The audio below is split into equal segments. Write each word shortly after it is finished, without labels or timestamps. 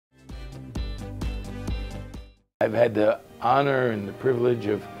I've had the honor and the privilege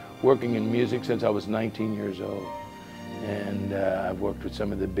of working in music since I was 19 years old. And I've worked with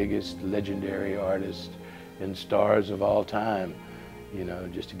some of the biggest legendary artists and stars of all time. You know,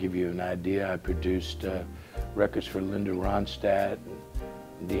 just to give you an idea, I produced records for Linda Ronstadt,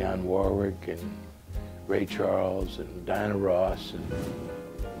 and Dionne Warwick, and Ray Charles, and Diana Ross,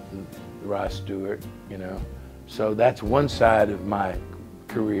 and Ross Stewart, you know. So that's one side of my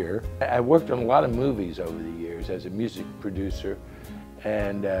career. I worked on a lot of movies over the years as a music producer.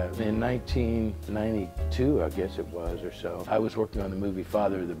 And in 1992, I guess it was, or so, I was working on the movie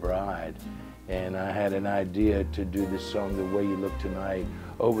Father of the Bride, and I had an idea to do this song, The Way You Look Tonight,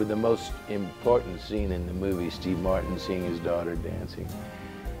 over the most important scene in the movie, Steve Martin seeing his daughter dancing.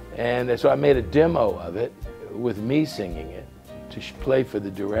 And so I made a demo of it with me singing it to play for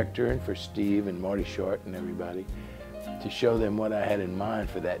the director and for Steve and Marty Short and everybody, to show them what I had in mind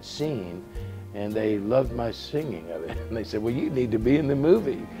for that scene. And they loved my singing of it. And they said, well, you need to be in the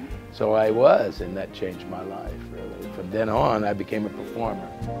movie. So I was, and that changed my life, really. From then on, I became a performer.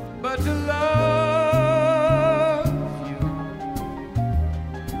 But to love you,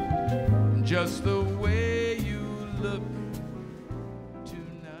 just the way you look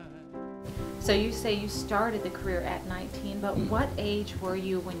tonight. So you say you started the career at 19, but what age were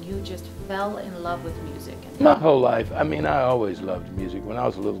you when you just fell in love with music? My whole life. I mean, I always loved music. When I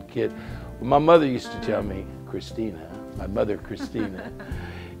was a little kid, my mother used to tell me, my mother Christina,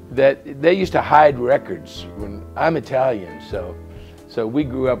 that they used to hide records. When I'm Italian, so we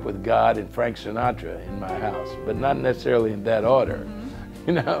grew up with God and Frank Sinatra in my house, but not necessarily in that order,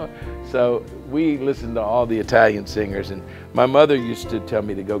 you know. So we listened to all the Italian singers, and my mother used to tell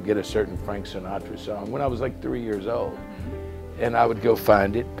me to go get a certain Frank Sinatra song when I was like 3 years old, and I would go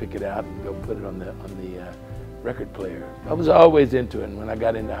find it, pick it out, and go put it on the record player. I was always into it, and when I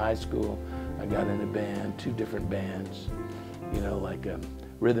got into high school, I got in a band, 2 different bands, you know, like a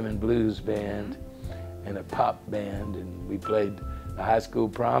rhythm and blues band and a pop band, and we played the high school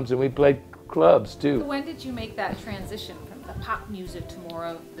proms, and we played clubs too. When did you make that transition from the pop music to more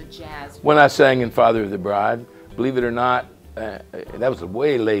of the jazz? When I sang in Father of the Bride, believe it or not, that was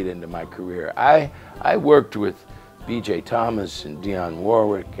way late into my career. I worked with B.J. Thomas and Dionne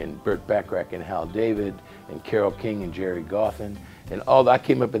Warwick and Burt Bacharach and Hal David and Carole King and Jerry Goffin, and I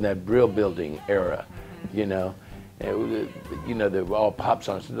came up in that Brill Building era, you know. You know, they were all pop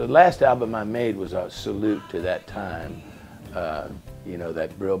songs. The last album I made was a salute to that time, you know,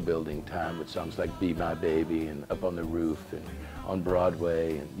 that Brill Building time, with songs like Be My Baby and Up on the Roof and On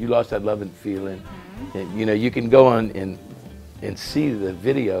Broadway and You Lost That Lovin' Feeling. And, you know, you can go on and see the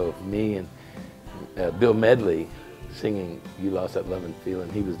video of me and Bill Medley singing You Lost That Lovin'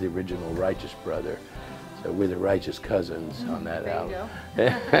 Feeling. He was the original Righteous brother. So we're the Righteous cousins on that album. There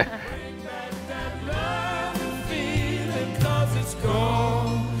you go. It's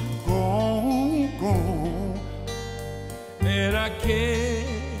gone, gone, gone, and I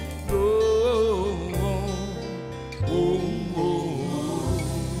can't go on.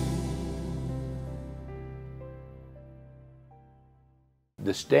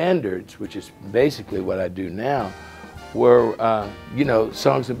 The standards, which is basically what I do now, were, you know,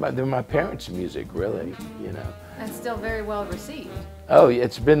 songs about, they're my parents' music, really, you know. And still very well received. Oh,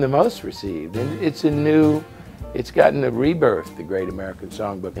 it's been the most received, and it's gotten a rebirth, the Great American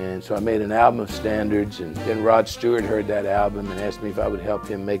Songbook. And so I made an album of standards, and then Rod Stewart heard that album and asked me if I would help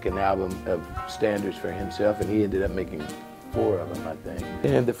him make an album of standards for himself, and he ended up making 4 of them, I think.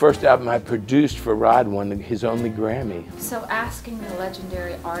 And the first album I produced for Rod won his only Grammy. So asking the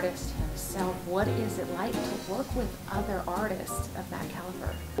legendary artist himself, what is it like to work with other artists of that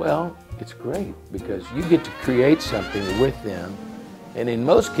caliber? Well, it's great, because you get to create something with them. And in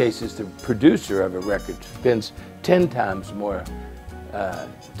most cases, the producer of a record spends 10 times more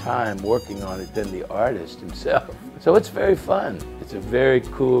time working on it than the artist himself. So it's very fun. It's a very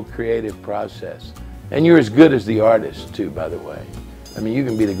cool, creative process. And you're as good as the artist, too, by the way. I mean, you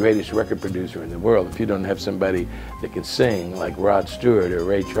can be the greatest record producer in the world if you don't have somebody that can sing like Rod Stewart or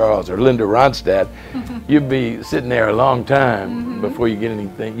Ray Charles or Linda Ronstadt. You'd be sitting there a long time before you get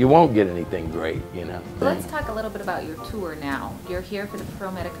anything. You won't get anything great, you know. Let's talk a little bit about your tour now. You're here for the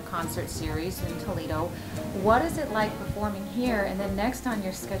Promedica concert series in Toledo. What is it like performing here? And then next on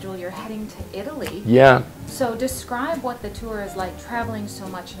your schedule, you're heading to Italy. Yeah. So describe what the tour is like, traveling so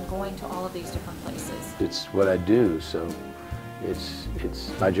much and going to all of these different places. It's what I do, so it's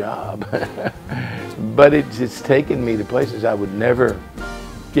my job. But it's taken me to places I would never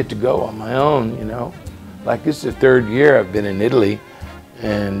get to go on my own, you know. Like, this is the 3rd year I've been in Italy,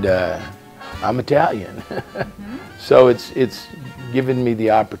 and I'm Italian. So it's given me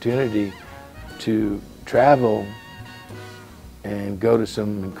the opportunity to travel and go to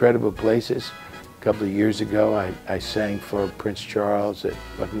some incredible places. A couple of years ago, I sang for Prince Charles at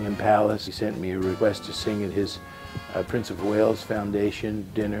Buckingham Palace. He sent me a request to sing at his Prince of Wales Foundation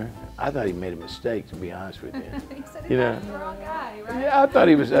dinner. I thought he made a mistake, to be honest with you. He said You know, he was the wrong guy, right? yeah, I thought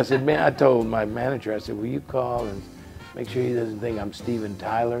he was. I said, man, I told my manager, I said, will you call and make sure he doesn't think I'm Steven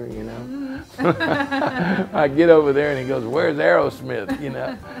Tyler, you know? I get over there and he goes, where's Aerosmith, you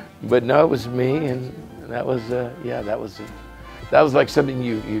know? But no, it was me, and that was, yeah, that was like something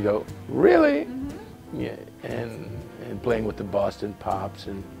you go, really? Yeah, and playing with the Boston Pops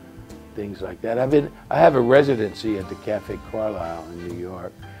and things like that. I have a residency at the Cafe Carlyle in New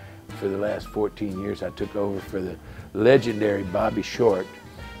York. For the last 14 years, I took over for the legendary Bobby Short.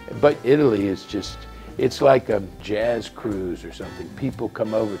 But Italy is just, it's like a jazz cruise or something. People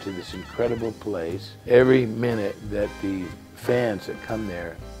come over to this incredible place. Every minute that the fans that come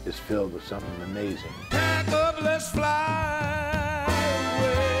there is filled with something amazing. Pack up, let's fly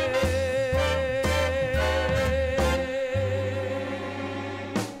away.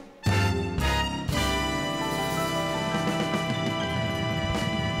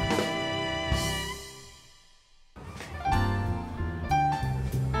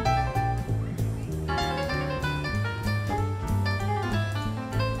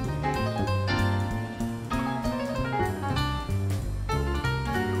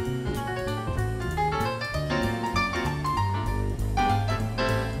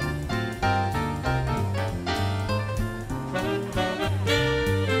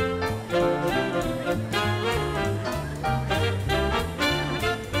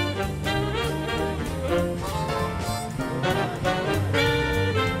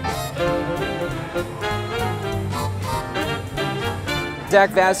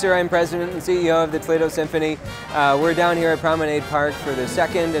 Zach Vassar, I'm president and CEO of the Toledo Symphony. We're down here at Promenade Park for the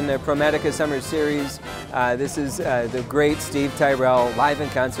second in the Promedica Summer Series. This is the great Steve Tyrell live in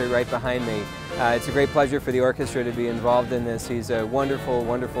concert right behind me. It's a great pleasure for the orchestra to be involved in this. He's a wonderful,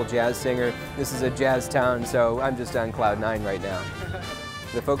 wonderful jazz singer. This is a jazz town, so I'm just on cloud 9 right now.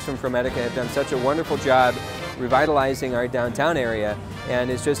 The folks from Promedica have done such a wonderful job revitalizing our downtown area, and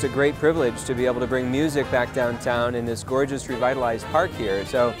it's just a great privilege to be able to bring music back downtown in this gorgeous revitalized park here.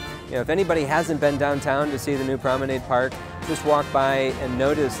 So, you know, if anybody hasn't been downtown to see the new Promenade Park, just walk by and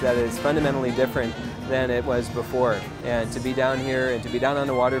notice that it's fundamentally different than it was before. And to be down here and to be down on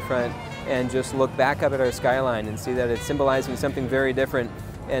the waterfront and just look back up at our skyline and see that it's symbolizing something very different,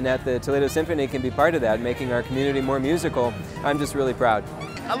 and that the Toledo Symphony can be part of that, making our community more musical, I'm just really proud.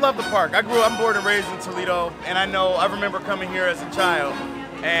 I love the park. I'm born and raised in Toledo, and I remember coming here as a child,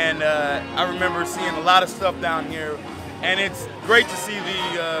 and I remember seeing a lot of stuff down here, and it's great to see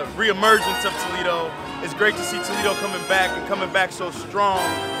the re-emergence of Toledo. It's great to see Toledo coming back so strong.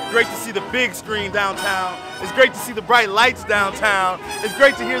 Great to see the big screen downtown. It's great to see the bright lights downtown. It's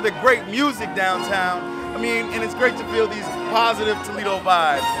great to hear the great music downtown. I mean, and it's great to feel these positive Toledo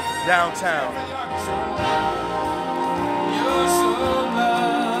vibes downtown. You're so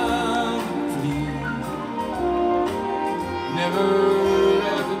lovely, never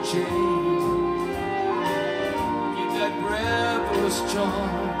ever change. Keep that breathless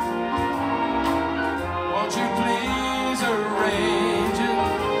charm. Won't you please arrange it?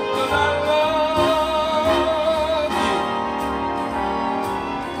 'Cause I love you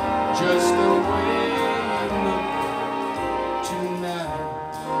just the way you look tonight.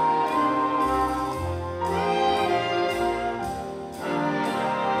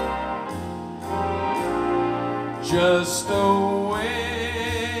 Just the way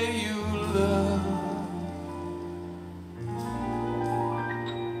you look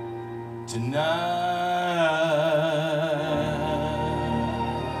tonight.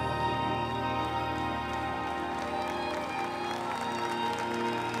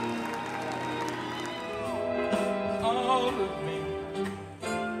 All of me,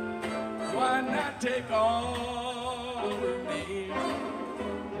 why not take all of me?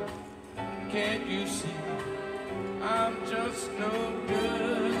 Can't you see? I'm just no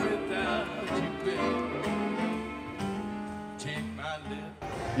good without you, baby. Take my lip.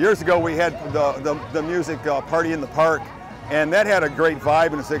 Years ago we had the music party in the park, and that had a great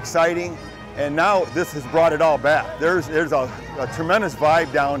vibe and it's exciting, and now this has brought it all back. There's a tremendous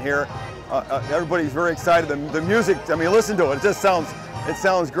vibe down here. Everybody's very excited. The music, I mean, listen to it, it just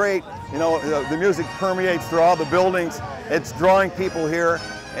sounds great. You know, the music permeates through all the buildings. It's drawing people here.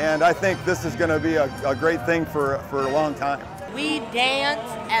 And I think this is going to be a great thing for a long time. We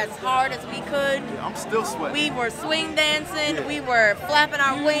danced as hard as we could. I'm still sweating. We were swing dancing, we were flapping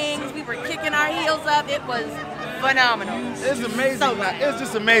our wings, we were kicking our heels up. It was phenomenal. It's amazing. So It's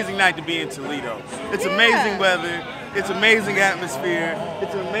just amazing night to be in Toledo. It's amazing weather. It's amazing atmosphere.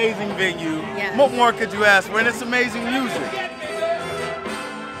 It's an amazing venue. Yeah. What more could you ask for? And it's amazing music.